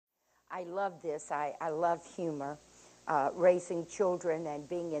I love this. I love humor. Raising children and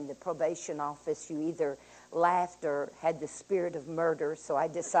being in the probation office, you either laughed or had the spirit of murder. So I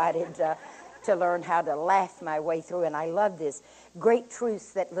decided to learn how to laugh my way through. And I love this. Great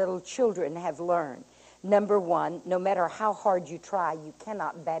truths that little children have learned. Number one, no matter how hard you try, you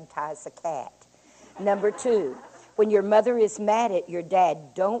cannot baptize a cat. Number two, when your mother is mad at your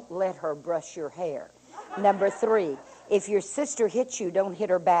dad, don't let her brush your hair. Number three, if your sister hits you, don't hit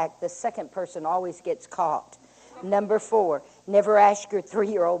her back. The second person always gets caught. Number four, never ask your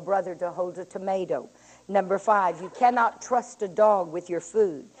 3-year-old brother to hold a tomato. Number five, you cannot trust a dog with your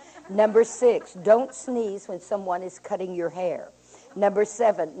food. Number six, don't sneeze when someone is cutting your hair. Number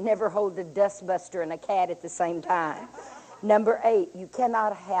seven, never hold a dustbuster and a cat at the same time. Number eight, you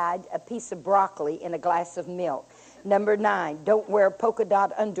cannot hide a piece of broccoli in a glass of milk. Number nine, don't wear polka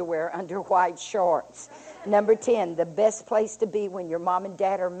dot underwear under white shorts. Number 10, the best place to be when your mom and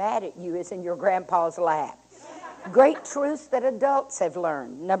dad are mad at you is in your grandpa's lap. Great truths that adults have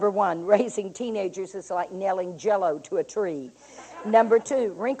learned. Number one, raising teenagers is like nailing Jell-O to a tree. Number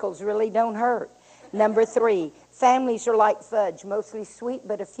two, wrinkles really don't hurt. Number three, families are like fudge, mostly sweet,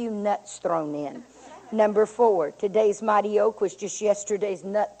 but a few nuts thrown in. Number four, today's mighty oak was just yesterday's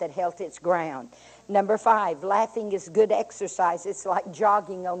nut that held its ground. Number five, laughing is good exercise. It's like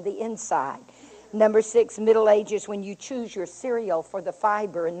jogging on the inside. Number six, middle age is when you choose your cereal for the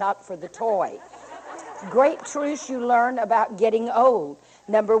fiber and not for the toy. Great truths you learn about getting old.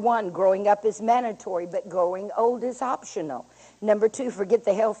 Number one, growing up is mandatory, but growing old is optional. Number two, forget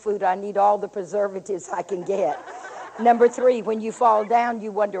the health food. I need all the preservatives I can get. Number three, when you fall down,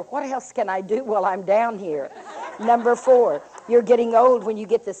 you wonder, what else can I do while I'm down here? Number four, you're getting old when you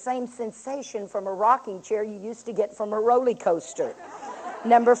get the same sensation from a rocking chair you used to get from a roller coaster.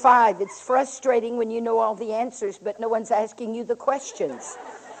 Number five, it's frustrating when you know all the answers, but no one's asking you the questions.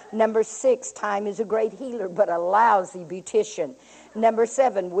 Number six, time is a great healer, but a lousy beautician. Number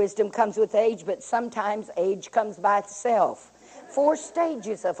seven, wisdom comes with age, but sometimes age comes by itself. 4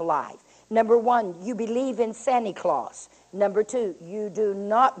 stages of life. Number one, you believe in Santa Claus. Number two, you do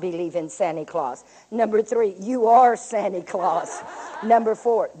not believe in Santa Claus. Number three, you are Santa Claus. Number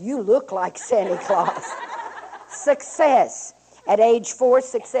four, you look like Santa Claus. Success. At age 4,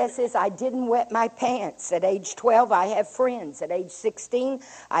 success is I didn't wet my pants. At age 12, I have friends. At age 16,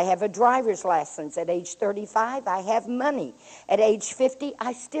 I have a driver's license. At age 35, I have money. At age 50,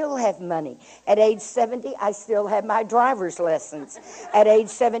 I still have money. At age 70, I still have my driver's license. At age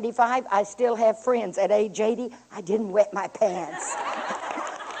 75, I still have friends. At age 80, I didn't wet my pants.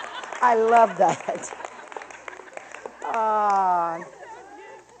 I love that.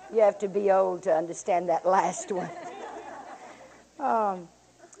 You have to be old to understand that last one.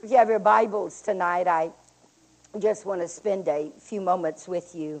 If you have your Bibles tonight, I just want to spend a few moments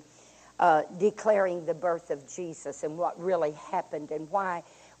with you declaring the birth of Jesus and what really happened and why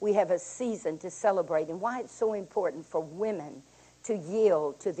we have a season to celebrate and why it's so important for women to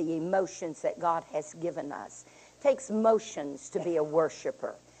yield to the emotions that God has given us. It takes emotions to be a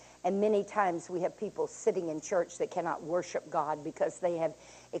worshiper. And many times we have people sitting in church that cannot worship God because they have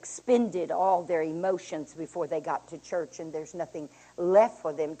expended all their emotions before they got to church and there's nothing left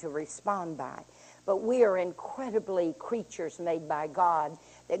for them to respond by. But we are incredibly creatures made by God,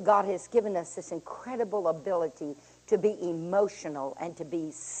 that God has given us this incredible ability to be emotional and to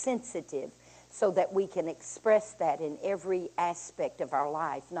be sensitive so that we can express that in every aspect of our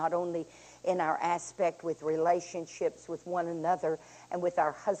life, not only in our aspect with relationships with one another and with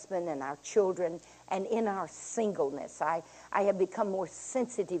our husband and our children and in our singleness. I have become more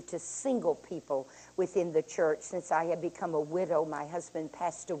sensitive to single people within the church since I have become a widow. My husband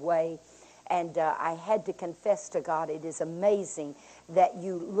passed away, and I had to confess to God, it is amazing that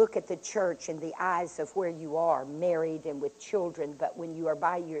you look at the church in the eyes of where you are, married and with children, but when you are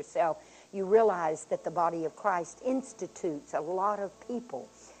by yourself, you realize that the body of Christ institutes a lot of people,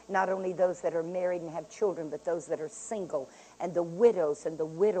 not only those that are married and have children, but those that are single, and the widows and the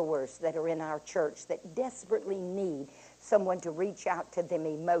widowers that are in our church that desperately need someone to reach out to them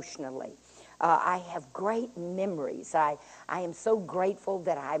emotionally. I have great memories. I am so grateful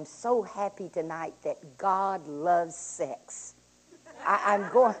that I'm so happy tonight that God loves sex. I'm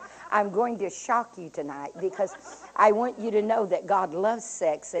going to shock you tonight because I want you to know that God loves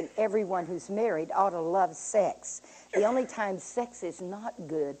sex, and everyone who's married ought to love sex. The only time sex is not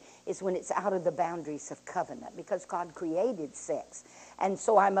good is when it's out of the boundaries of covenant, because God created sex. And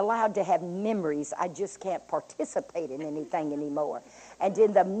so I'm allowed to have memories. I just can't participate in anything anymore. And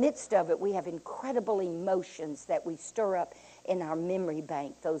in the midst of it, we have incredible emotions that we stir up in our memory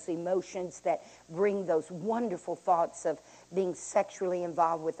bank, those emotions that bring those wonderful thoughts of being sexually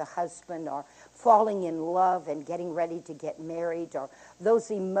involved with a husband, or falling in love and getting ready to get married, or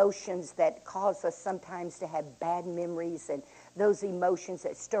those emotions that cause us sometimes to have bad memories, and those emotions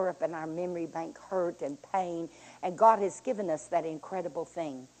that stir up in our memory bank hurt and pain. And God has given us that incredible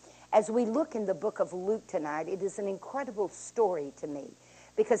thing. As we look in the book of Luke tonight, it is an incredible story to me,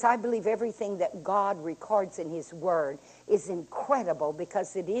 because I believe everything that God records in His Word is incredible,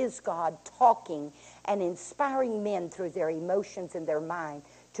 because it is God talking and inspiring men through their emotions and their mind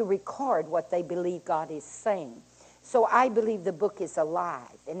to record what they believe God is saying. So I believe the book is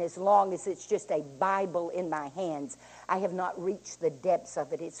alive, and as long as it's just a Bible in my hands, I have not reached the depths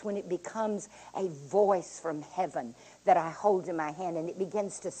of it. It's when it becomes a voice from heaven that I hold in my hand, and it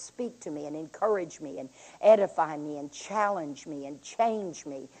begins to speak to me and encourage me and edify me and challenge me and change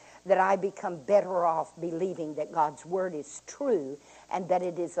me, that I become better off believing that God's Word is true and that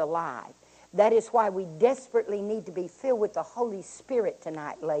it is alive. That is why we desperately need to be filled with the Holy Spirit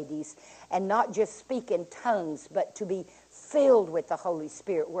tonight, ladies, and not just speak in tongues, but to be filled with the Holy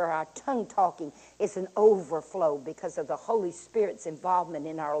Spirit, where our tongue talking is an overflow because of the Holy Spirit's involvement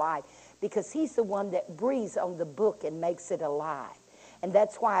in our life, because He's the one that breathes on the book and makes it alive. And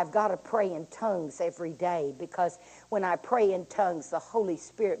that's why I've got to pray in tongues every day, because when I pray in tongues, the Holy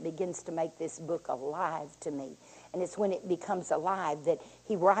Spirit begins to make this book alive to me. And it's when it becomes alive that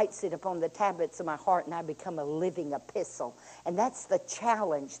He writes it upon the tablets of my heart, and I become a living epistle. And that's the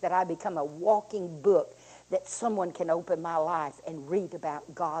challenge, that I become a walking book that someone can open my life and read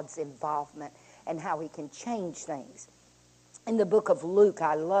about God's involvement and how He can change things. In the book of Luke,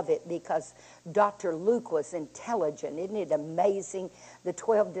 I love it because Dr. Luke was intelligent. Isn't it amazing? The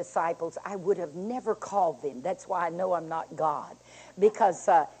 12 disciples, I would have never called them. That's why I know I'm not God. Because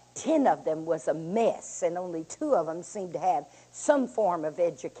 10 of them was a mess, and only 2 of them seemed to have some form of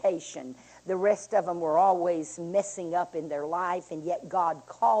education. The rest of them were always messing up in their life, and yet God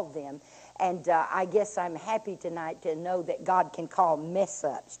called them. And I guess I'm happy tonight to know that God can call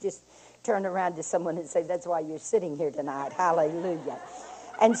mess-ups. Just turn around to someone and say, that's why you're sitting here tonight. Hallelujah.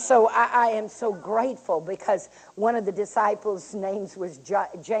 And so I am so grateful, because one of the disciples' names was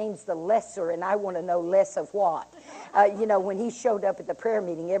James the Lesser, and I want to know less of what. When he showed up at the prayer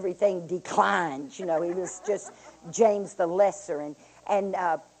meeting, everything declined. He was just James the Lesser. And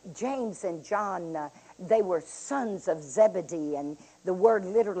James and John, they were sons of Zebedee, and the word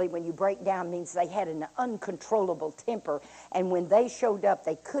literally, when you break down, means they had an uncontrollable temper. And when they showed up,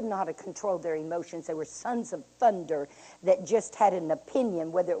 they could not have controlled their emotions. They were sons of thunder that just had an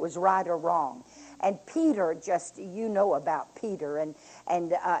opinion, whether it was right or wrong. And Peter, you know about Peter,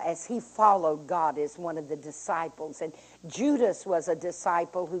 and as he followed God as one of the disciples. And Judas was a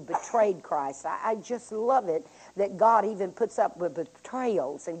disciple who betrayed Christ. I just love it that God even puts up with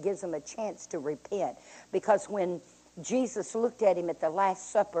betrayals and gives them a chance to repent. Because when Jesus looked at him at the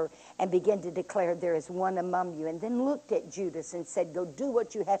Last Supper and began to declare, there is one among you, and then looked at Judas and said, go do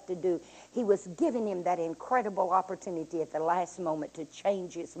what you have to do. He was giving him that incredible opportunity at the last moment to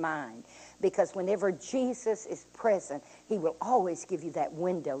change his mind. Because whenever Jesus is present, He will always give you that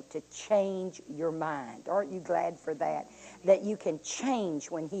window to change your mind. Aren't you glad for that? That you can change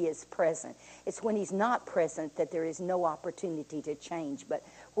when He is present. It's when He's not present that there is no opportunity to change. But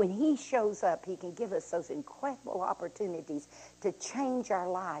when He shows up, He can give us those incredible opportunities to change our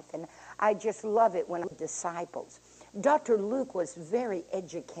life. And I just love it when disciples. Dr. Luke was very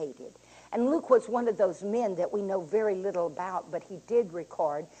educated. And Luke was one of those men that we know very little about, but he did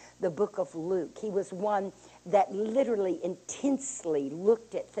record the book of Luke. He was one that literally intensely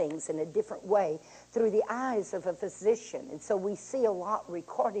looked at things in a different way through the eyes of a physician. And so we see a lot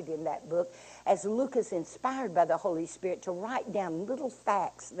recorded in that book as Luke is inspired by the Holy Spirit to write down little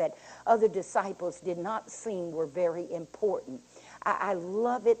facts that other disciples did not seem were very important. I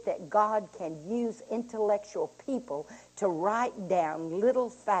love it that God can use intellectual people to write down little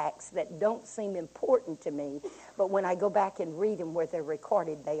facts that don't seem important to me, but when I go back and read them where they're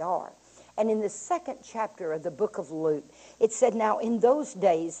recorded, they are. And in the 2nd chapter of the book of Luke, it said, now in those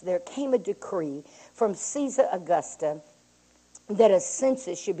days there came a decree from Caesar Augusta that a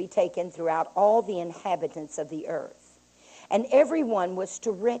census should be taken throughout all the inhabitants of the earth. And everyone was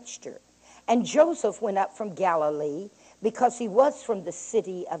to register. And Joseph went up from Galilee, because he was from the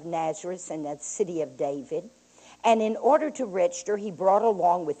city of Nazareth and the city of David. And in order to register, he brought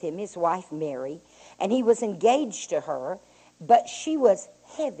along with him his wife Mary, and he was engaged to her, but she was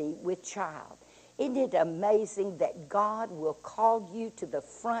heavy with child. Isn't it amazing that God will call you to the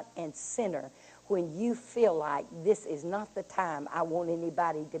front and center when you feel like this is not the time I want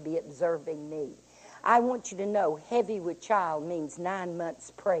anybody to be observing me? I want you to know heavy with child means 9 months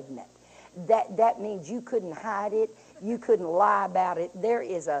pregnant. That means you couldn't hide it. You couldn't lie about it. There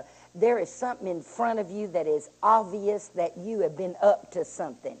is something in front of you that is obvious that you have been up to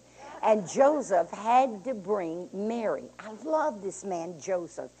something. And Joseph had to bring Mary. I love this man,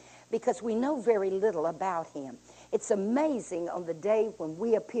 Joseph, because we know very little about him. It's amazing on the day when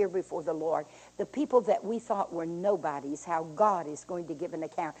we appear before the Lord, the people that we thought were nobodies, how God is going to give an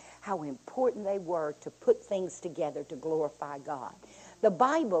account, how important they were to put things together to glorify God. The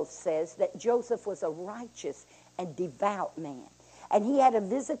Bible says that Joseph was a righteous and devout man. And he had a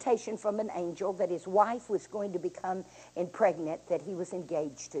visitation from an angel that his wife was going to become pregnant, that he was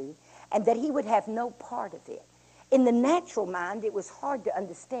engaged to, and that he would have no part of it. In the natural mind, it was hard to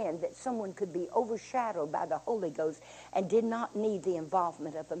understand that someone could be overshadowed by the Holy Ghost and did not need the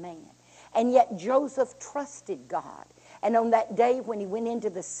involvement of a man. And yet Joseph trusted God. And on that day when he went into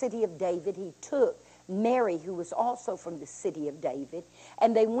the city of David, he took Mary, who was also from the city of David,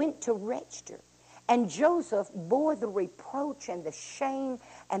 and they went to register. And Joseph bore the reproach and the shame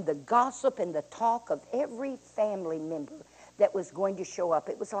and the gossip and the talk of every family member that was going to show up.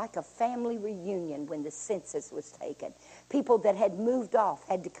 It was like a family reunion when the census was taken. People that had moved off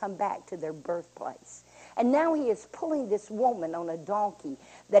had to come back to their birthplace. And now he is pulling this woman on a donkey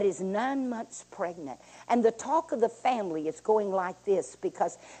that is 9 months pregnant. And the talk of the family is going like this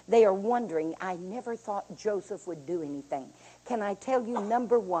because they are wondering, I never thought Joseph would do anything. Can I tell you,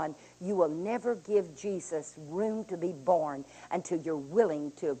 number one, you will never give Jesus room to be born until you're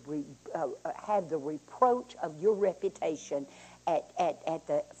willing to have the reproach of your reputation at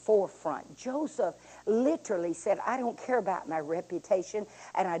the forefront. Joseph literally said, I don't care about my reputation,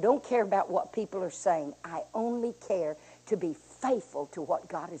 and I don't care about what people are saying. I only care to be faithful to what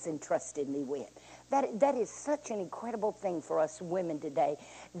God has entrusted me with. That is such an incredible thing for us women today,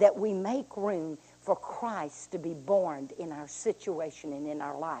 that we make room for Christ to be born in our situation and in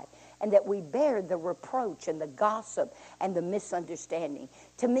our life, and that we bear the reproach and the gossip and the misunderstanding.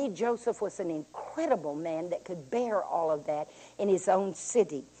 To me, Joseph was an incredible man that could bear all of that in his own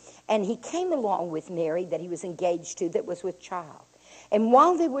city. And he came along with Mary that he was engaged to, that was with child. And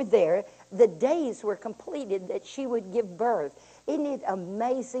while they were there, the days were completed that she would give birth. Isn't it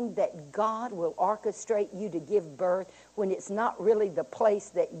amazing that God will orchestrate you to give birth when it's not really the place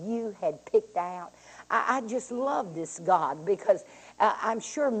that you had picked out? I just love this God, because I'm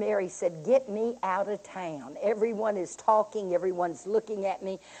sure Mary said, get me out of town. Everyone is talking. Everyone's looking at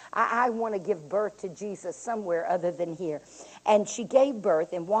me. I want to give birth to Jesus somewhere other than here. And she gave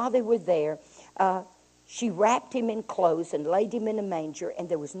birth, and while they were there, she wrapped him in clothes and laid him in a manger, and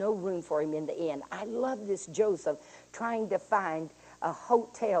there was no room for him in the inn. I love this Joseph trying to find a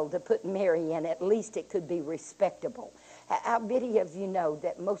hotel to put Mary in. At least it could be respectable. How many of you know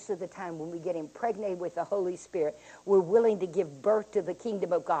that most of the time when we get impregnated with the Holy Spirit, we're willing to give birth to the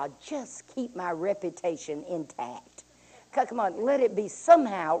kingdom of God? Just keep my reputation intact. Come on, let it be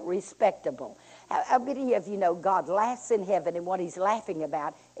somehow respectable. How many of you know God laughs in heaven, and what he's laughing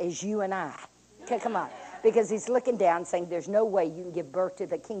about is you and I? Come on. Because he's looking down saying there's no way you can give birth to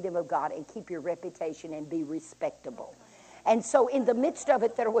the kingdom of God and keep your reputation and be respectable. And so in the midst of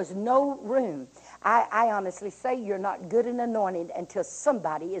it, there was no room. I honestly say you're not good and anointed until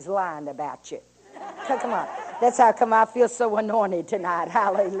somebody is lying about you. Come on. That's how come I feel so anointed tonight.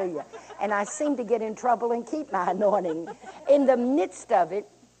 Hallelujah. And I seem to get in trouble and keep my anointing. In the midst of it,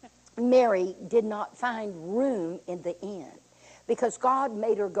 Mary did not find room in the inn, because God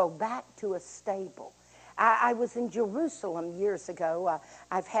made her go back to a stable. I was in Jerusalem years ago.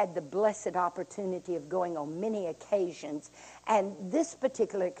 I've had the blessed opportunity of going on many occasions. And this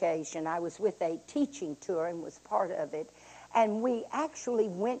particular occasion, I was with a teaching tour and was part of it. And we actually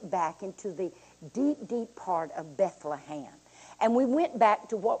went back into the deep, deep part of Bethlehem. And we went back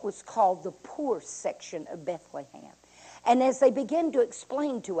to what was called the poor section of Bethlehem. And as they began to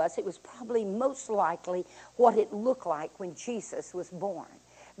explain to us, it was probably most likely what it looked like when Jesus was born.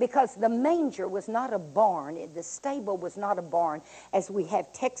 Because the manger was not a barn, the stable was not a barn as we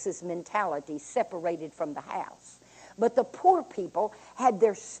have Texas mentality, separated from the house. But the poor people had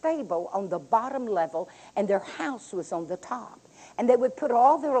their stable on the bottom level and their house was on the top. And they would put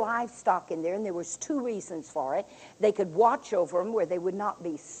all their livestock in there, and there was two reasons for it. They could watch over them where they would not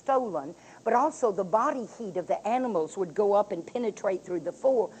be stolen, but also the body heat of the animals would go up and penetrate through the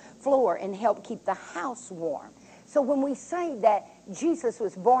floor and help keep the house warm. So when we say that Jesus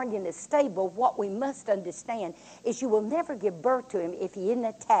was born in a stable, what we must understand is you will never give birth to him if he isn't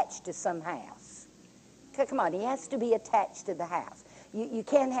attached to some house. Come on, he has to be attached to the house. You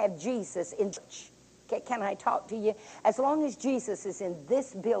can't have Jesus in church. Can I talk to you? As long as Jesus is in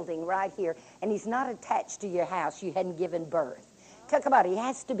this building right here and he's not attached to your house, you hadn't given birth. Come on, he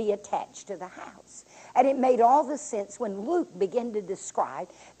has to be attached to the house. And it made all the sense when Luke began to describe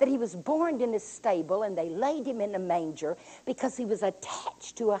that he was born in a stable and they laid him in a manger because he was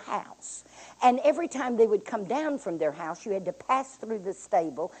attached to a house. And every time they would come down from their house, you had to pass through the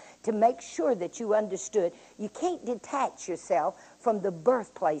stable to make sure that you understood you can't detach yourself from the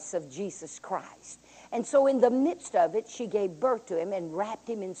birthplace of Jesus Christ. And so in the midst of it, she gave birth to him and wrapped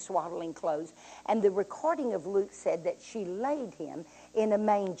him in swaddling clothes. And the recording of Luke said that she laid him in a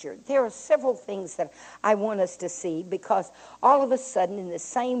manger. There are several things that I want us to see, because all of a sudden in the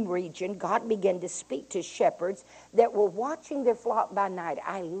same region, God began to speak to shepherds that were watching their flock by night.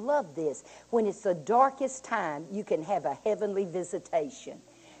 I love this. When it's the darkest time, you can have a heavenly visitation.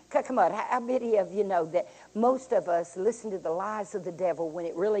 Come on, how many of you know that most of us listen to the lies of the devil when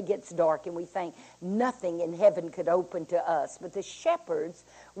it really gets dark and we think nothing in heaven could open to us? But the shepherds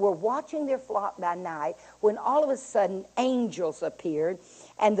were watching their flock by night when all of a sudden angels appeared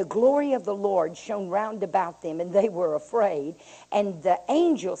and the glory of the Lord shone round about them, and they were afraid. And the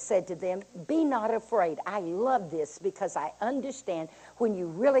angel said to them, "Be not afraid." I love this because I understand when you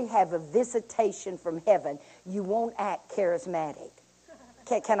really have a visitation from heaven, you won't act charismatic.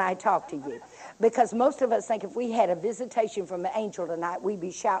 Can I talk to you? Because most of us think if we had a visitation from an angel tonight, we'd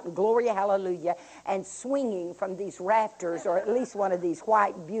be shouting glory, hallelujah, and swinging from these rafters, or at least one of these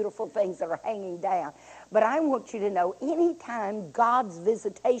white, beautiful things that are hanging down. But I want you to know, anytime God's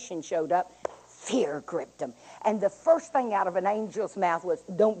visitation showed up, fear gripped them. And the first thing out of an angel's mouth was,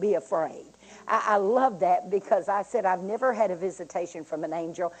 "Don't be afraid." I love that, because I said I've never had a visitation from an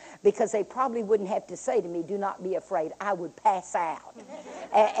angel, because they probably wouldn't have to say to me, "Do not be afraid." I would pass out.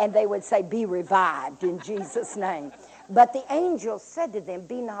 And they would say, "Be revived in Jesus' name." But the angel said to them,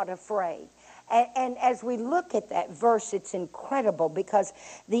 "Be not afraid." And as we look at that verse, it's incredible, because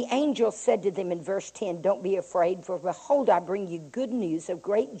the angel said to them in verse 10, "Don't be afraid, for behold, I bring you good news of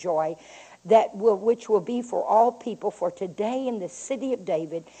great joy, which will be for all people. For today in the city of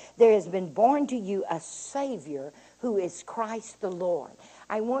David there has been born to you a Savior, who is Christ the Lord."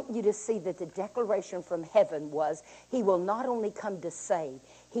 I want you to see that the declaration from heaven was, he will not only come to save,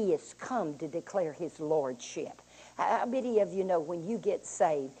 he has come to declare his lordship. How many of you know when you get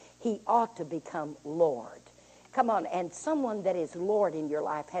saved, he ought to become Lord? Come on, and someone that is Lord in your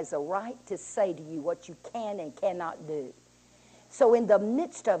life has a right to say to you what you can and cannot do. So in the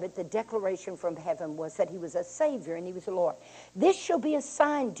midst of it, the declaration from heaven was that he was a Savior and he was a Lord. "This shall be a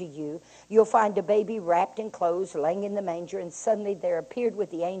sign to you. You'll find a baby wrapped in clothes, laying in the manger." And suddenly there appeared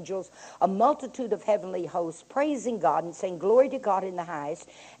with the angels a multitude of heavenly hosts, praising God and saying, "Glory to God in the highest,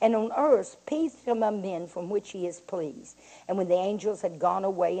 and on earth peace among men from which he is pleased." And when the angels had gone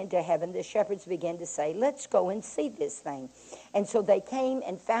away into heaven, the shepherds began to say, "Let's go and see this thing." And so they came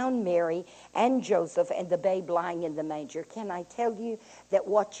and found Mary and Joseph and the babe lying in the manger. Can I tell you that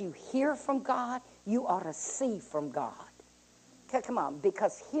what you hear from God, you ought to see from God? Come on,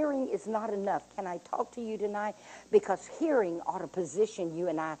 because hearing is not enough. Can I talk to you tonight? Because hearing ought to position you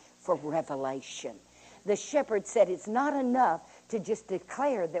and I for revelation. The shepherd said it's not enough to just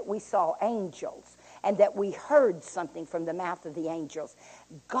declare that we saw angels and that we heard something from the mouth of the angels.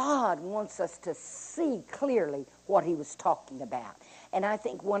 God wants us to see clearly what he was talking about. And I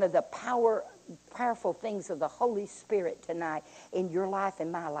think one of the powerful things of the Holy Spirit tonight in your life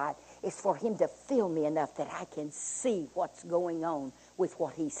and my life is for him to fill me enough that I can see what's going on with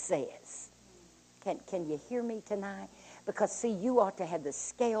what he says. Can you hear me tonight? Because, see, you ought to have the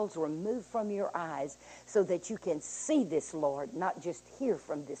scales removed from your eyes so that you can see this Lord, not just hear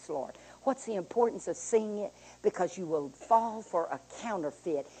from this Lord. What's the importance of seeing it? Because you will fall for a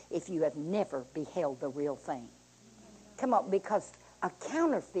counterfeit if you have never beheld the real thing. Come on, because a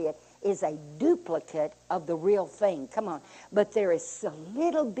counterfeit is a duplicate of the real thing. Come on. But there is a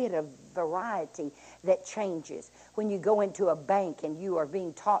little bit of variety that changes. When you go into a bank and you are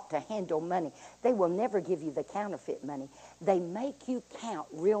being taught to handle money, they will never give you the counterfeit money. They make you count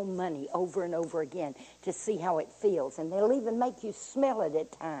real money over and over again to see how it feels. And they'll even make you smell it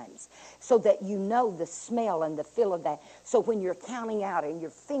at times so that you know the smell and the feel of that. So when you're counting out and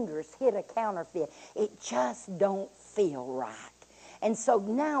your fingers hit a counterfeit, it just don't feel right. And so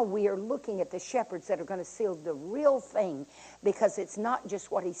now we are looking at the shepherds that are going to see the real thing, because it's not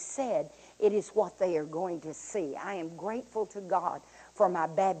just what he said, it is what they are going to see. I am grateful to God for my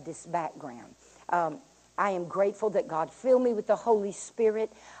Baptist background. I am grateful that God filled me with the Holy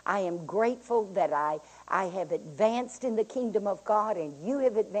Spirit. I am grateful that I have advanced in the kingdom of God, and you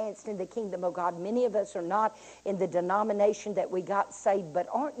have advanced in the kingdom of God. Many of us are not in the denomination that we got saved, but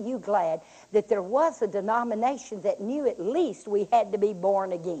aren't you glad that there was a denomination that knew at least we had to be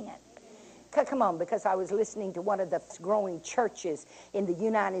born again? Come on, because I was listening to one of the growing churches in the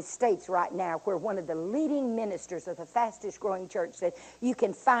United States right now, where one of the leading ministers of the fastest growing church said, you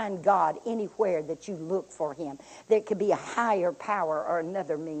can find God anywhere that you look for him. There could be a higher power or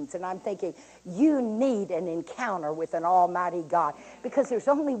another means. And I'm thinking, you need an encounter with an almighty God, because there's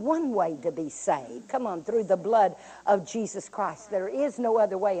only one way to be saved. Come on, through the blood of Jesus Christ. There is no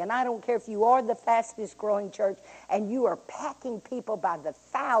other way. And I don't care if you are the fastest growing church and you are packing people by the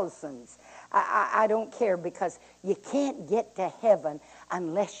thousands. I don't care, because you can't get to heaven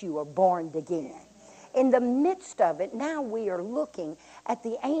unless you are born again. In the midst of it, now we are looking at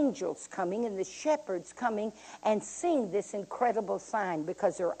the angels coming and the shepherds coming and seeing this incredible sign,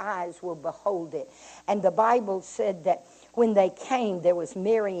 because their eyes will behold it. And the Bible said that when they came, there was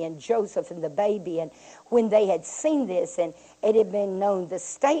Mary and Joseph and the baby. And when they had seen this, and it had been known, the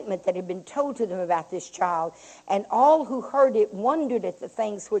statement that had been told to them about this child, and all who heard it wondered at the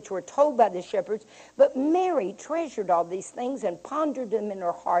things which were told by the shepherds. But Mary treasured all these things and pondered them in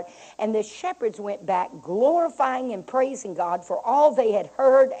her heart. And the shepherds went back, glorifying and praising God for all they had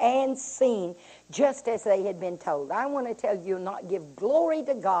heard and seen, just as they had been told. I want to tell you, not give glory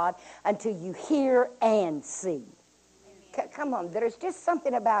to God until you hear and see. Come on, there's just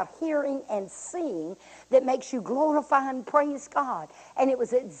something about hearing and seeing that makes you glorify and praise God. And it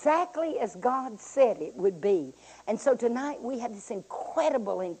was exactly as God said it would be. And so tonight we have this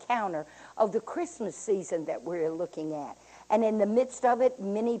incredible encounter of the Christmas season that we're looking at. And in the midst of it,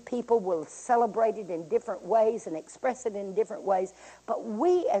 many people will celebrate it in different ways and express it in different ways. But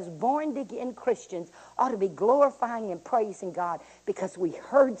we as born-again Christians ought to be glorifying and praising God, because we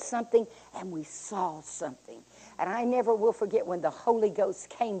heard something and we saw something. And I never will forget when the Holy Ghost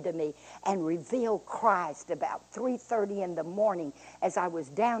came to me and revealed Christ about 3:30 in the morning as I was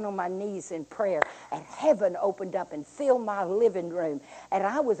down on my knees in prayer, and heaven opened up and filled my living room. And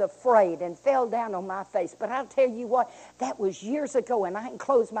I was afraid and fell down on my face. But I'll tell you what, that was years ago, and I can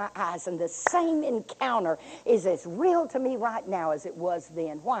close my eyes, and the same encounter is as real to me right now as it was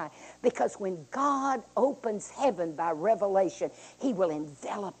then. Why? Because when God opens heaven by revelation, he will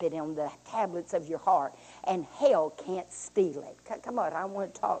envelop it on the tablets of your heart, and hell can't steal it. Come on, I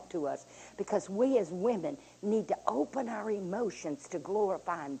want to talk to us, because we as women need to open our emotions to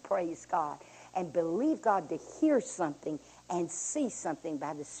glorify and praise God, and believe God to hear something and see something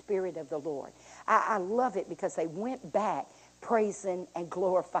by the Spirit of the Lord. I love it, because they went back praising and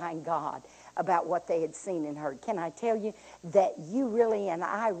glorifying God about what they had seen and heard. Can I tell you that you really and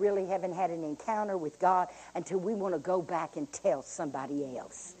I really haven't had an encounter with God until we want to go back and tell somebody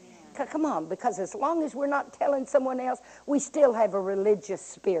else? Come on, because as long as we're not telling someone else, we still have a religious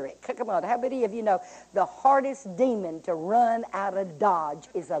spirit. Come on, how many of you know the hardest demon to run out of Dodge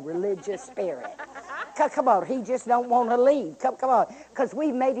is a religious spirit? Come on, he just don't want to leave. Come on, because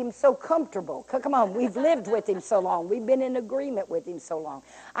we've made him so comfortable. Come on, we've lived with him so long. We've been in agreement with him so long.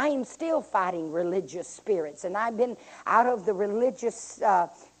 I am still fighting religious spirits, and I've been out of the religious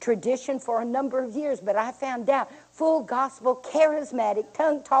tradition for a number of years, but I found out full gospel, charismatic,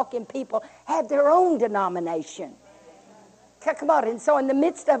 tongue-talking people have their own denomination. Come on, and so in the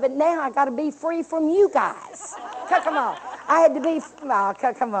midst of it now, I got to be free from you guys. Come on, I had to be.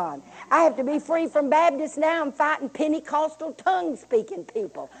 Come on, I have to be free from Baptists now. I'm fighting Pentecostal tongue-speaking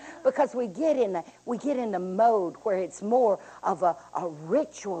people, because we get in the mode where it's more of a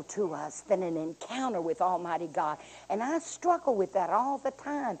ritual to us than an encounter with Almighty God. And I struggle with that all the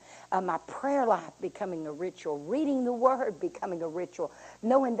time. My prayer life becoming a ritual, reading the Word becoming a ritual,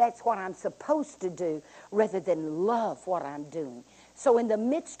 knowing that's what I'm supposed to do rather than love what I'm doing. So in the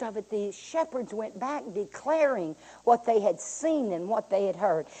midst of it, the shepherds went back declaring what they had seen and what they had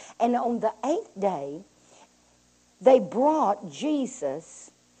heard. And on the 8th day, they brought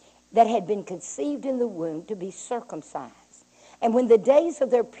Jesus that had been conceived in the womb to be circumcised. And when the days of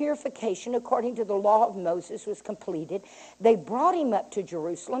their purification, according to the law of Moses, was completed, they brought him up to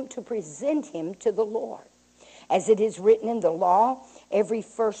Jerusalem to present him to the Lord. As it is written in the law, every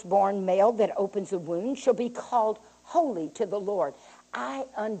firstborn male that opens a womb shall be called holy to the Lord. I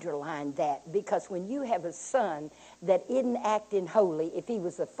underline that, because when you have a son that isn't acting holy, if he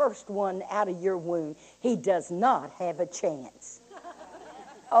was the first one out of your womb, he does not have a chance.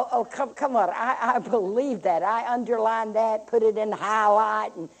 Come on. I believe that. I underlined that, put it in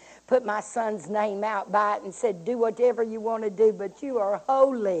highlight, and put my son's name out by it and said, do whatever you want to do, but you are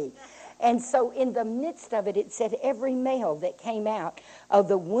holy. And so in the midst of it, it said every male that came out of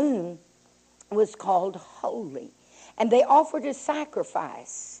the womb was called holy. And they offered a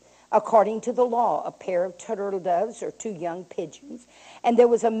sacrifice according to the law, a pair of turtle doves or 2 young pigeons. And there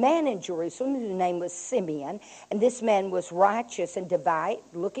was a man in Jerusalem whose name was Simeon, and this man was righteous and devout,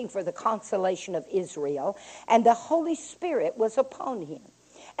 looking for the consolation of Israel, and the Holy Spirit was upon him.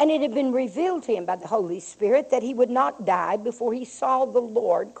 And it had been revealed to him by the Holy Spirit that he would not die before he saw the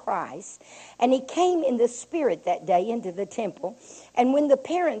Lord Christ. And he came in the Spirit that day into the temple. And when the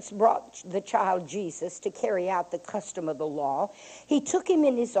parents brought the child Jesus to carry out the custom of the law, he took him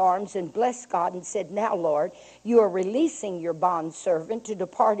in his arms and blessed God and said, "Now, Lord, you are releasing your bondservant to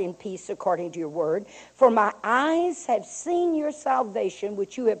depart in peace according to your word. For my eyes have seen your salvation,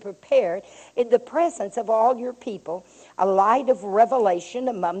 which you have prepared in the presence of all your people, a light of revelation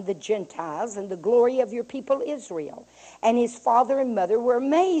among the Gentiles and the glory of your people Israel." And his father and mother were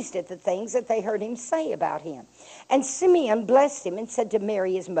amazed at the things that they heard him say about him. And Simeon blessed him and said to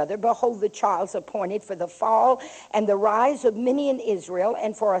Mary his mother, "Behold, the child's appointed for the fall and the rise of many in Israel,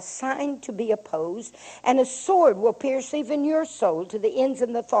 and for a sign to be opposed. And a sword will pierce even your soul to the ends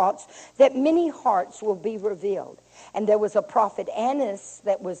and the thoughts, that many hearts will be revealed." And there was a prophet Annas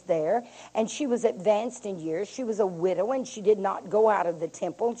that was there, and she was advanced in years. She was a widow, and she did not go out of the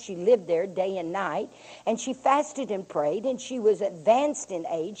temple. She lived there day and night, and she fasted and prayed, and she was advanced in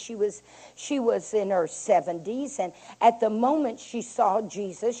age. She was in her 70s, and at the moment she saw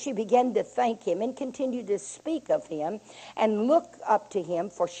Jesus, she began to thank him and continued to speak of him and look up to him,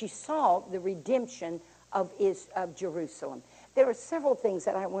 for she saw the redemption of Jerusalem. There are several things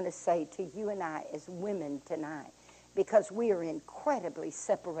that I want to say to you and I as women tonight, because we are incredibly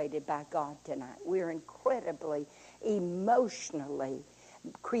separated by God tonight. We are incredibly emotionally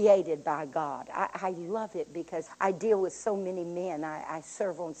created by God. I love it because I deal with so many men. I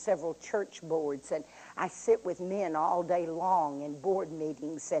serve on several church boards, and I sit with men all day long in board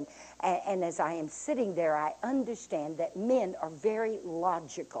meetings. And as I am sitting there, I understand that men are very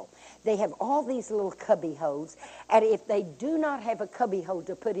logical. They have all these little cubby holes, and if they do not have a cubby hole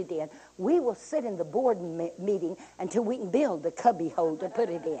to put it in, we will sit in the board meeting until we can build the cubby hole to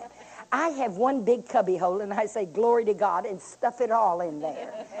put it in. I have one big cubby hole, and I say, "Glory to God," and stuff it all in there.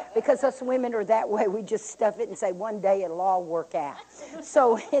 Because us women are that way. We just stuff it and say, one day it'll all work out.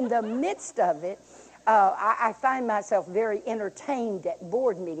 So in the midst of it, I find myself very entertained at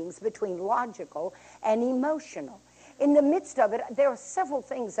board meetings between logical and emotional. In the midst of it, there are several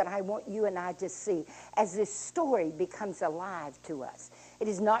things that I want you and I to see as this story becomes alive to us. It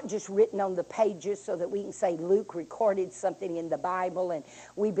is not just written on the pages so that we can say Luke recorded something in the Bible and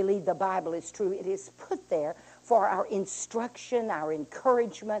we believe the Bible is true. It is put there for our instruction, our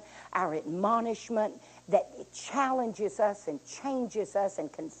encouragement, our admonishment, that it challenges us and changes us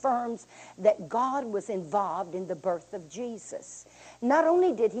and confirms that God was involved in the birth of Jesus. Not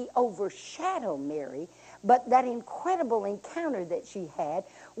only did he overshadow Mary, but that incredible encounter that she had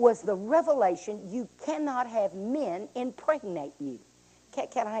was the revelation, you cannot have men impregnate you.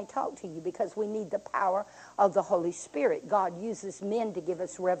 Can I talk to you? Because we need the power of the Holy Spirit. God uses men to give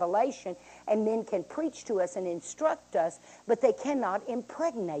us revelation, and men can preach to us and instruct us, but they cannot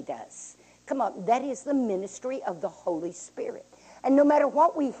impregnate us. Come on, that is the ministry of the Holy Spirit. And no matter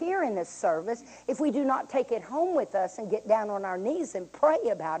what we hear in this service, if we do not take it home with us and get down on our knees and pray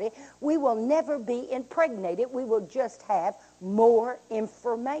about it, we will never be impregnated. We will just have more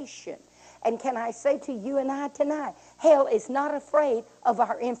information. And can I say to you and I tonight, hell is not afraid of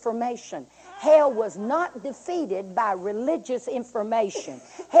our information. Hell was not defeated by religious information.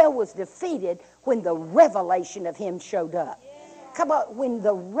 Hell was defeated when the revelation of him showed up. Come on, when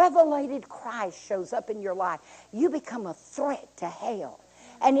the revelated Christ shows up in your life, you become a threat to hell.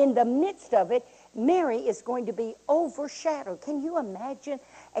 And in the midst of it, Mary is going to be overshadowed. Can you imagine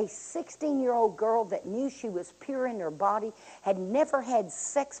a 16-year-old girl that knew she was pure in her body, had never had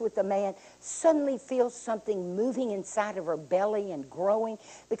sex with a man, suddenly feels something moving inside of her belly and growing?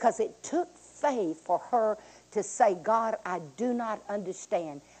 Because it took faith for her to say, God, I do not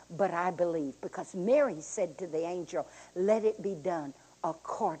understand, but I believe. Because Mary said to the angel, let it be done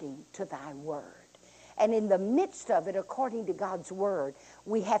according to thy word. And in the midst of it, according to God's word,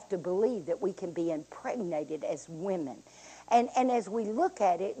 we have to believe that we can be impregnated as women. And as we look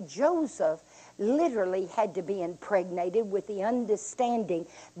at it, Joseph literally had to be impregnated with the understanding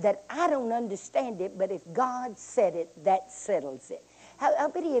that I don't understand it, but if God said it, that settles it.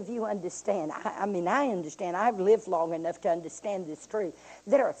 How many of you understand? I mean, I understand. I've lived long enough to understand this truth.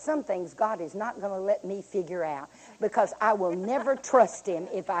 There are some things God is not going to let me figure out because I will never trust him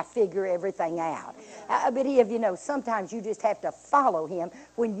if I figure everything out. How many of you know sometimes you just have to follow him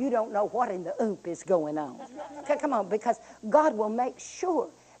when you don't know what in the oomp is going on? Come on, because God will make sure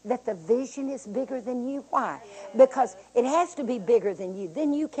that the vision is bigger than you? Why? Because it has to be bigger than you.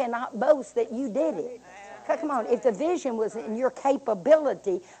 Then you cannot boast that you did it. Come on, if the vision was in your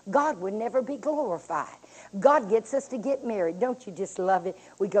capability, God would never be glorified. God gets us to get married. Don't you just love it?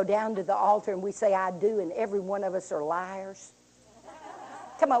 We go down to the altar and we say, I do, and every one of us are liars.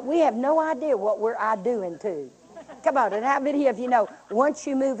 Come on, we have no idea what we're I doing to. Come on, and how many of you know, once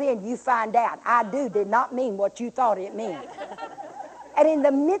you move in, you find out, I do did not mean what you thought it meant. And in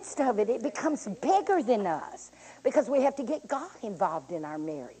the midst of it, it becomes bigger than us because we have to get God involved in our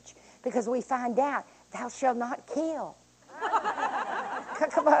marriage because we find out, thou shalt not kill.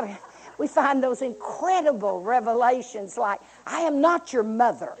 Come on. We find those incredible revelations like, I am not your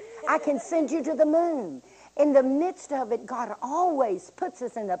mother. I can send you to the moon. In the midst of it, God always puts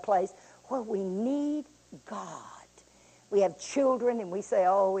us in a place where we need God. We have children and we say,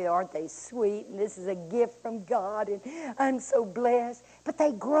 oh, aren't they sweet? And this is a gift from God and I'm so blessed. But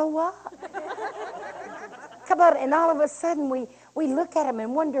they grow up. Come on, and all of a sudden we look at them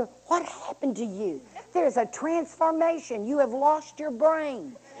and wonder, what happened to you? There's a transformation. You have lost your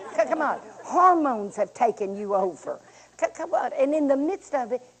brain. Come on, hormones have taken you over. Come on, and in the midst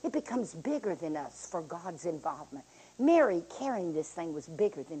of it, it becomes bigger than us for God's involvement. Mary carrying this thing was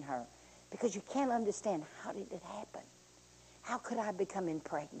bigger than her because you can't understand, how did it happen? How could I become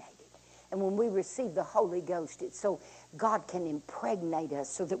impregnated? And when we receive the Holy Ghost, it's so God can impregnate us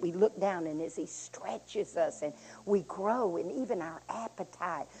so that we look down and as he stretches us and we grow, and even our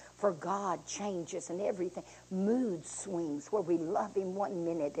appetite for God changes and everything. Mood swings where we love him one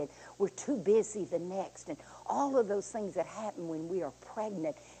minute and we're too busy the next. And all of those things that happen when we are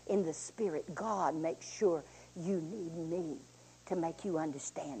pregnant in the Spirit, God makes sure you need me to make you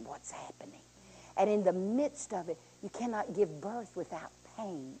understand what's happening. And in the midst of it, you cannot give birth without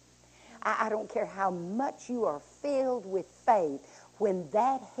pain. I don't care how much you are filled with faith. When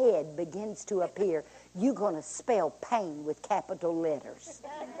that head begins to appear, you're going to spell pain with capital letters.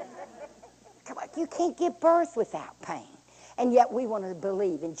 Come on, you can't give birth without pain. And yet we want to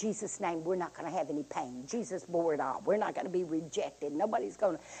believe in Jesus' name we're not going to have any pain. Jesus bore it all. We're not going to be rejected. Nobody's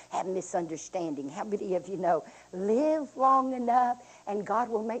going to have misunderstanding. How many of you know, live long enough and God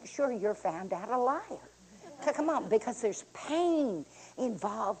will make sure you're found out a liar? Come on, because there's pain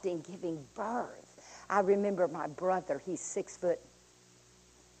involved in giving birth. I remember my brother, he's 6'5",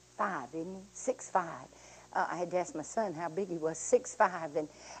 isn't he? 6'5". I had to ask my son how big he was, 6'5",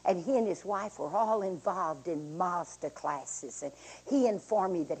 and he and his wife were all involved in Mazda classes. And he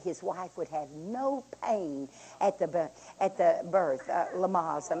informed me that his wife would have no pain at the birth,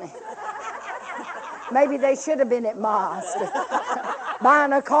 Lamaze. I mean, maybe they should have been at Mazda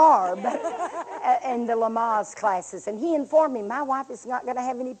buying a car, but in the Lamaze classes. And he informed me, my wife is not going to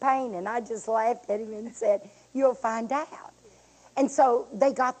have any pain. And I just laughed at him and said, you'll find out. And so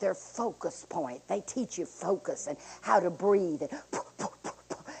they got their focus point. They teach you focus and how to breathe. And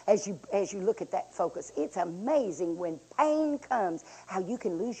as you look at that focus, it's amazing when pain comes how you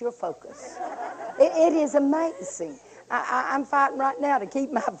can lose your focus. It is amazing. I'm fighting right now to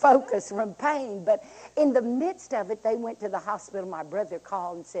keep my focus from pain. But in the midst of it, they went to the hospital. My brother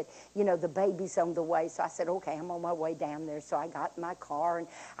called and said, you know, the baby's on the way. So I said, okay, I'm on my way down there. So I got in my car and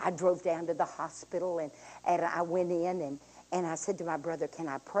I drove down to the hospital and I went in and I said to my brother, can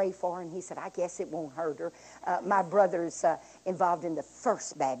I pray for her? And he said, I guess it won't hurt her. My brother's involved in the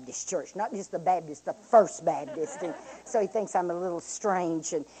First Baptist Church, not just the Baptist, the First Baptist. And so he thinks I'm a little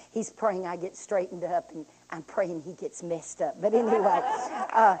strange, and he's praying I get straightened up, and I'm praying he gets messed up. But anyway,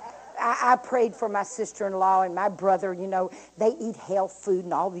 I prayed for my sister-in-law and my brother. You know, they eat health food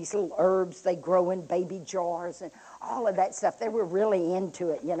and all these little herbs they grow in baby jars and all of that stuff. They were really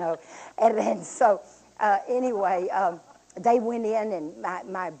into it, you know. And so anyway, they went in, and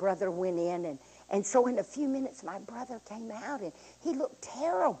my brother went in, and so in a few minutes, my brother came out, and he looked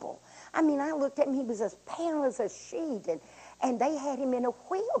terrible. I mean, I looked at him, he was as pale as a sheet, and they had him in a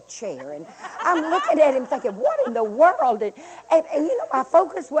wheelchair, and I'm looking at him thinking, what in the world? And you know, my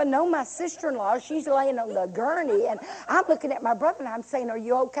focus wasn't on my sister-in-law. She's laying on the gurney, and I'm looking at my brother, and I'm saying, are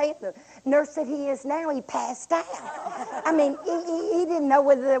you okay? And the nurse said, he is now. He passed out. I mean, he didn't know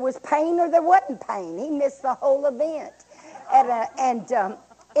whether there was pain or there wasn't pain. He missed the whole event. And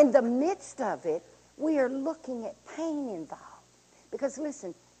in the midst of it, we are looking at pain involved. Because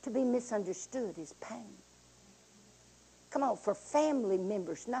listen, to be misunderstood is pain. Come on, for family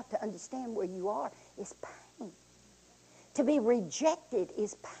members not to understand where you are is pain. To be rejected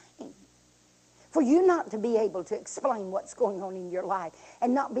is pain. For you not to be able to explain what's going on in your life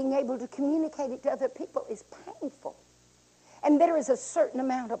and not being able to communicate it to other people is painful. And there is a certain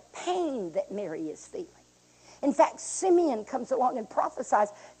amount of pain that Mary is feeling. In fact, Simeon comes along and prophesies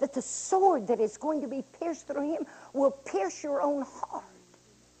that the sword that is going to be pierced through him will pierce your own heart.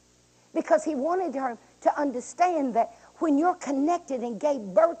 Because he wanted her to understand that when you're connected and gave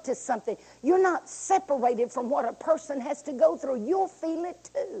birth to something, you're not separated from what a person has to go through. You'll feel it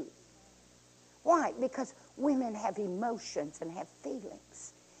too. Why? Because women have emotions and have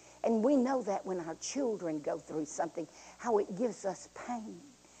feelings. And we know that when our children go through something, how it gives us pain.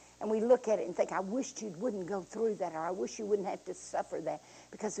 And we look at it and think, I wish you wouldn't go through that, or I wish you wouldn't have to suffer that,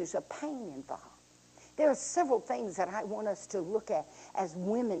 because there's a pain involved. There are several things that I want us to look at as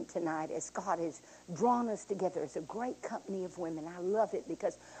women tonight, as God has drawn us together as a great company of women. I love it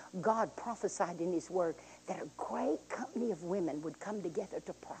because God prophesied in his word that a great company of women would come together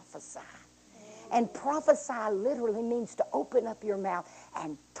to prophesy. And prophesy literally means to open up your mouth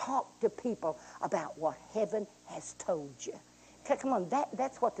and talk to people about what heaven has told you. Come on,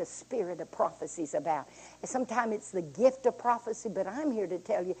 that's what the spirit of prophecy is about. Sometimes it's the gift of prophecy, but I'm here to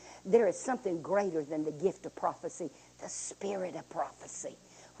tell you there is something greater than the gift of prophecy, the spirit of prophecy,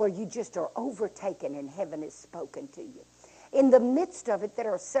 where you just are overtaken and heaven has spoken to you. In the midst of it,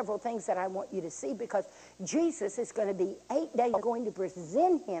 there are several things that I want you to see, because Jesus is going to be 8 days going to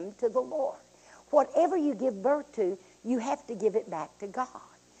present him to the Lord. Whatever you give birth to, you have to give it back to God.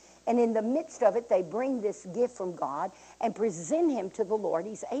 And in the midst of it, they bring this gift from God and present him to the Lord.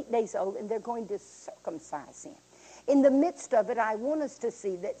 He's 8 days old, and they're going to circumcise him. In the midst of it, I want us to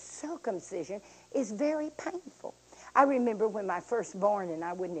see that circumcision is very painful. I remember when my firstborn, and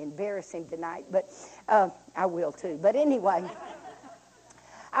I wouldn't embarrass him tonight, but I will too. But anyway,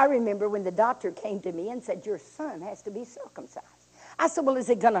 I remember when the doctor came to me and said, your son has to be circumcised. I said, well, is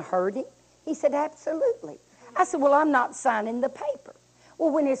it going to hurt him? He said, absolutely. I said, well, I'm not signing the paper.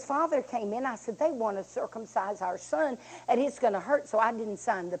 Well, when his father came in, I said, they want to circumcise our son, and it's going to hurt, so I didn't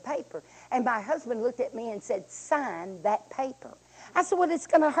sign the paper. And my husband looked at me and said, sign that paper. I said, well, it's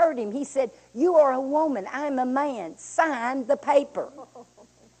going to hurt him. He said, you are a woman, I'm a man. Sign the paper.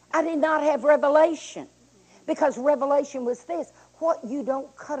 I did not have revelation, because revelation was this: what you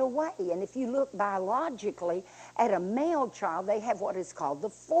don't cut away. And if you look biologically at a male child, they have what is called the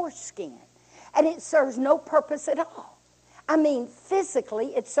foreskin, and it serves no purpose at all. I mean, physically,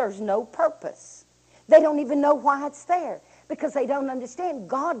 it serves no purpose. They don't even know why it's there, because they don't understand.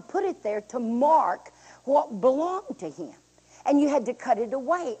 God put it there to mark what belonged to him, and you had to cut it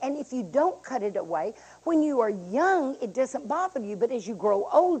away. And if you don't cut it away, when you are young, it doesn't bother you, but as you grow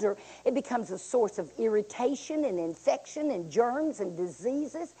older, it becomes a source of irritation and infection and germs and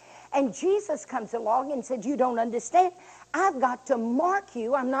diseases. And Jesus comes along and said, you don't understand. I've got to mark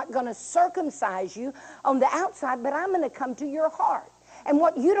you. I'm not going to circumcise you on the outside, but I'm going to come to your heart. And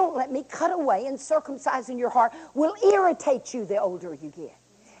what you don't let me cut away and circumcise in your heart will irritate you the older you get.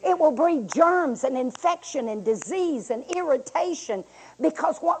 It will breed germs and infection and disease and irritation,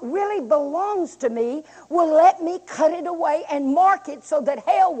 because what really belongs to me will let me cut it away and mark it so that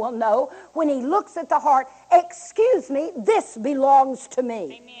hell will know when he looks at the heart, excuse me, this belongs to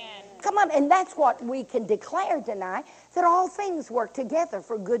me. Amen. Come on, and that's what we can declare tonight, that all things work together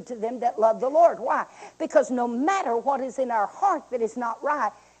for good to them that love the Lord. Why? Because no matter what is in our heart that is not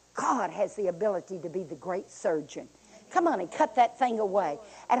right, God has the ability to be the great surgeon. Come on and cut that thing away.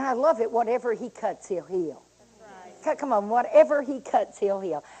 And I love it, whatever he cuts, he'll heal. Right. Come on, whatever he cuts, he'll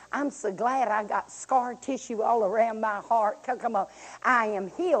heal. I'm so glad I got scar tissue all around my heart. Come on, I am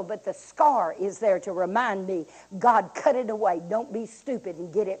healed, but the scar is there to remind me, God, cut it away. Don't be stupid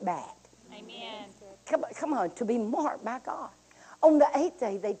and get it back. Amen. Come on, to be marked by God. On the 8th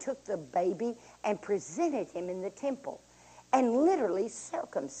day, they took the baby and presented him in the temple and literally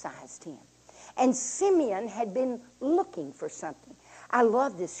circumcised him. And Simeon had been looking for something. I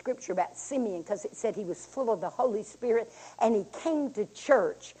love this scripture about Simeon, because it said he was full of the Holy Spirit, and he came to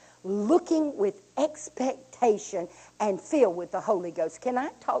church looking with expectation and filled with the Holy Ghost. Can I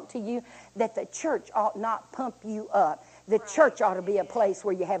talk to you that the church ought not pump you up? The church ought to be a place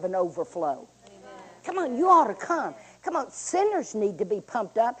where you have an overflow. Amen. Come on, you ought to come. Come on, sinners need to be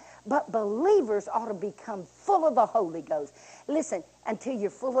pumped up, but believers ought to become full of the Holy Ghost. Listen, until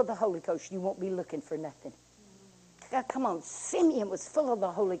you're full of the Holy Ghost, you won't be looking for nothing. Come on, Simeon was full of the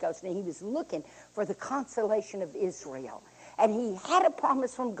Holy Ghost, and he was looking for the consolation of Israel. And he had a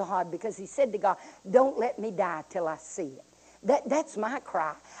promise from God, because he said to God, don't let me die till I see it. That's my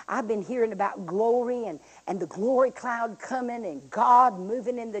cry. I've been hearing about glory and the glory cloud coming and God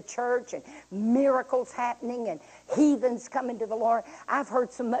moving in the church and miracles happening and heathens coming to the Lord. I've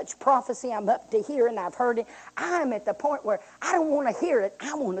heard so much prophecy. I'm up to here and I've heard it. I'm at the point where I don't want to hear it.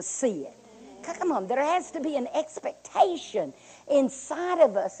 I want to see it. Come on, there has to be an expectation inside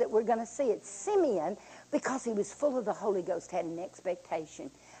of us that we're going to see it. Simeon, because he was full of the Holy Ghost, had an expectation.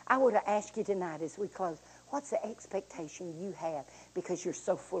 I would have asked you tonight as we close, what's the expectation you have because you're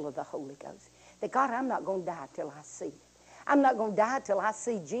so full of the Holy Ghost? That God, I'm not going to die till I see it. I'm not going to die till I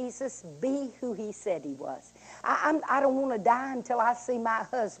see Jesus be who he said he was. I don't want to die until I see my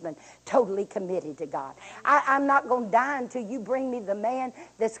husband totally committed to God. I'm not going to die until you bring me the man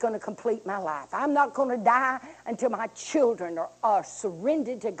that's going to complete my life. I'm not going to die until my children are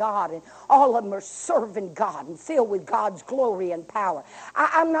surrendered to God and all of them are serving God and filled with God's glory and power.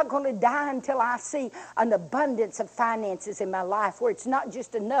 I'm not going to die until I see an abundance of finances in my life where it's not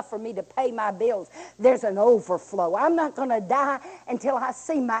just enough for me to pay my bills. There's an overflow. I'm not going to die until I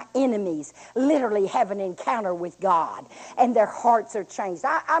see my enemies literally have an encounter with God and their hearts are changed.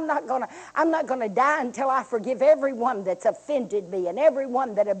 I'm not going to die until I forgive everyone that's offended me and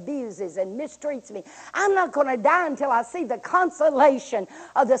everyone that abuses and mistreats me. I'm not going to die until I see the consolation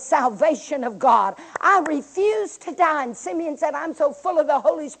of the salvation of God. I refuse to die. And Simeon said, I'm so full of the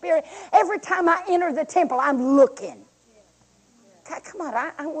Holy Spirit, every time I enter the temple, I'm looking. Come on,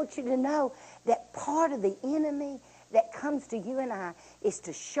 I want you to know that part of the enemy that comes to you and I is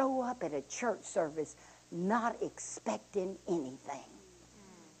to show up at a church service not expecting anything.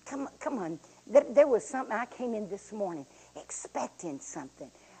 Come on. There was something, I came in this morning expecting something.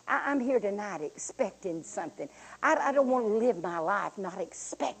 I'm here tonight expecting something. I don't want to live my life not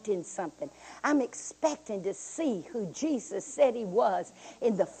expecting something. I'm expecting to see who Jesus said he was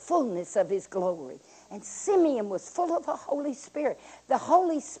in the fullness of his glory. And Simeon was full of the Holy Spirit. The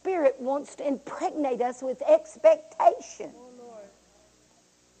Holy Spirit wants to impregnate us with expectation. Oh, Lord.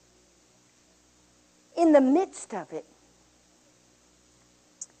 In the midst of it,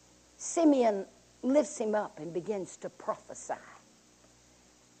 Simeon lifts him up and begins to prophesy.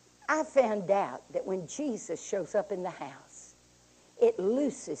 I found out that when Jesus shows up in the house, it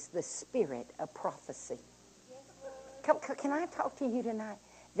looses the spirit of prophecy. Can I talk to you tonight?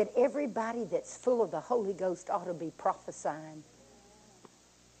 That everybody that's full of the Holy Ghost ought to be prophesying.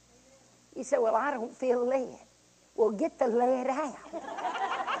 You say, well, I don't feel led. Well, get the lead out.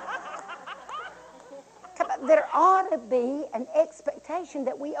 There ought to be an expectation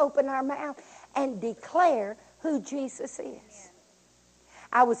that we open our mouth and declare who Jesus is.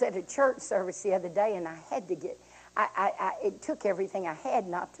 I was at a church service the other day, and I had to get, it took everything I had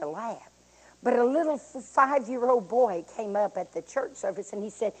not to laugh. But a little 5-year-old boy came up at the church service, and he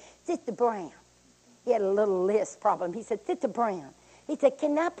said, Sister Brown. He had a little lisp problem. He said, Sister Brown. He said,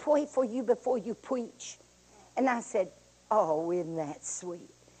 can I pray for you before you preach? And I said, oh, isn't that sweet?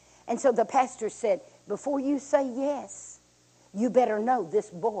 And so the pastor said, before you say yes, you better know this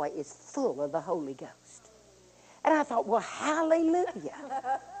boy is full of the Holy Ghost. And I thought, well,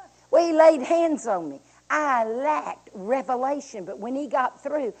 hallelujah. Well, he laid hands on me. I lacked revelation, but when he got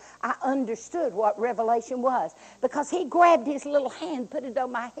through, I understood what revelation was. Because he grabbed his little hand, put it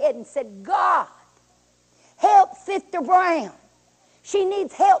on my head, and said, God, help Sister Brown. She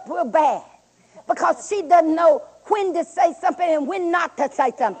needs help real bad. Because she doesn't know when to say something and when not to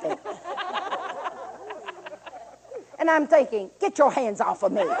say something. And I'm thinking, get your hands off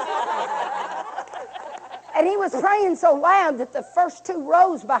of me. And he was praying so loud that the first 2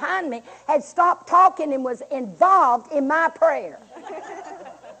 rows behind me had stopped talking and was involved in my prayer.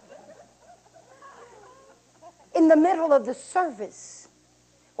 In the middle of the service,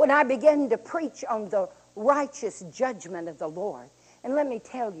 when I began to preach on the righteous judgment of the Lord, and let me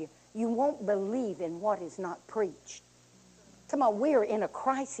tell you, you won't believe in what is not preached. Come on, we're in a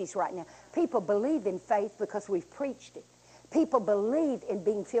crisis right now. People believe in faith because we've preached it. People believe in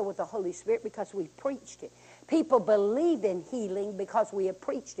being filled with the Holy Spirit because we've preached it. People believe in healing because we have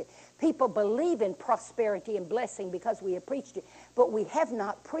preached it. People believe in prosperity and blessing because we have preached it. But we have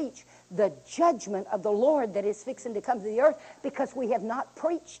not preached the judgment of the Lord that is fixing to come to the earth because we have not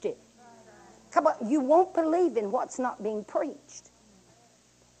preached it. Come on, you won't believe in what's not being preached.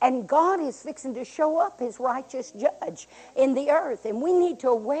 And God is fixing to show up his righteous judge in the earth. And we need to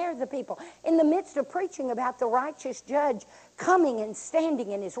aware the people. In the midst of preaching about the righteous judge coming and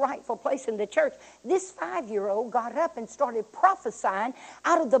standing in his rightful place in the church, this 5-year-old got up and started prophesying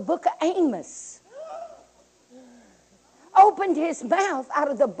out of the book of Amos. Opened his mouth out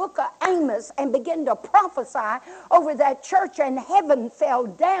of the book of Amos and began to prophesy over that church, and heaven fell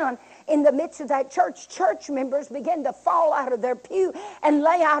down in the midst of that church. Church members began to fall out of their pew and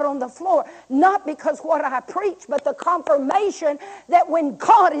lay out on the floor, not because what I preach, but the confirmation that when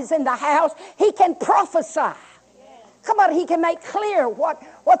God is in the house, he can prophesy. Come on, he can make clear what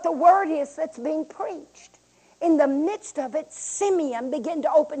the word is that's being preached. In the midst of it, Simeon began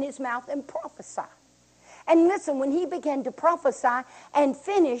to open his mouth and prophesy. And listen, when he began to prophesy and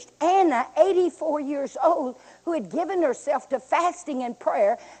finished, Anna, 84 years old, who had given herself to fasting and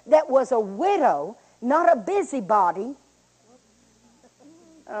prayer, that was a widow, not a busybody.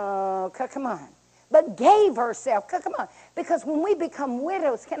 Oh, come on. But gave herself. Come on. Because when we become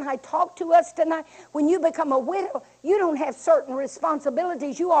widows, can I talk to us tonight? When you become a widow, you don't have certain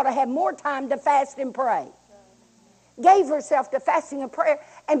responsibilities. You ought to have more time to fast and pray. Gave herself to fasting and prayer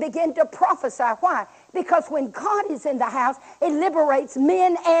and began to prophesy. Why? Because when God is in the house, it liberates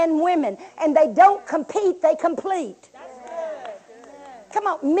men and women. And they don't compete, they complete. Come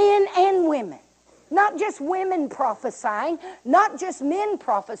on, men and women. Not just women prophesying, not just men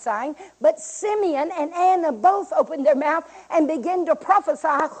prophesying, but Simeon and Anna both opened their mouth and began to prophesy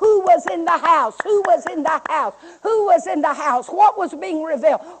who was in the house, who was in the house, who was in the house, what was being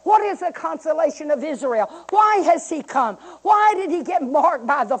revealed, what is the consolation of Israel, why has he come, why did he get marked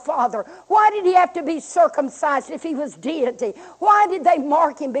by the Father, why did he have to be circumcised if he was deity, why did they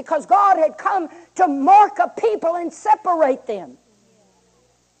mark him? Because God had come to mark a people and separate them.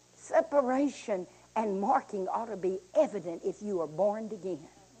 Separation and marking ought to be evident if you are born again.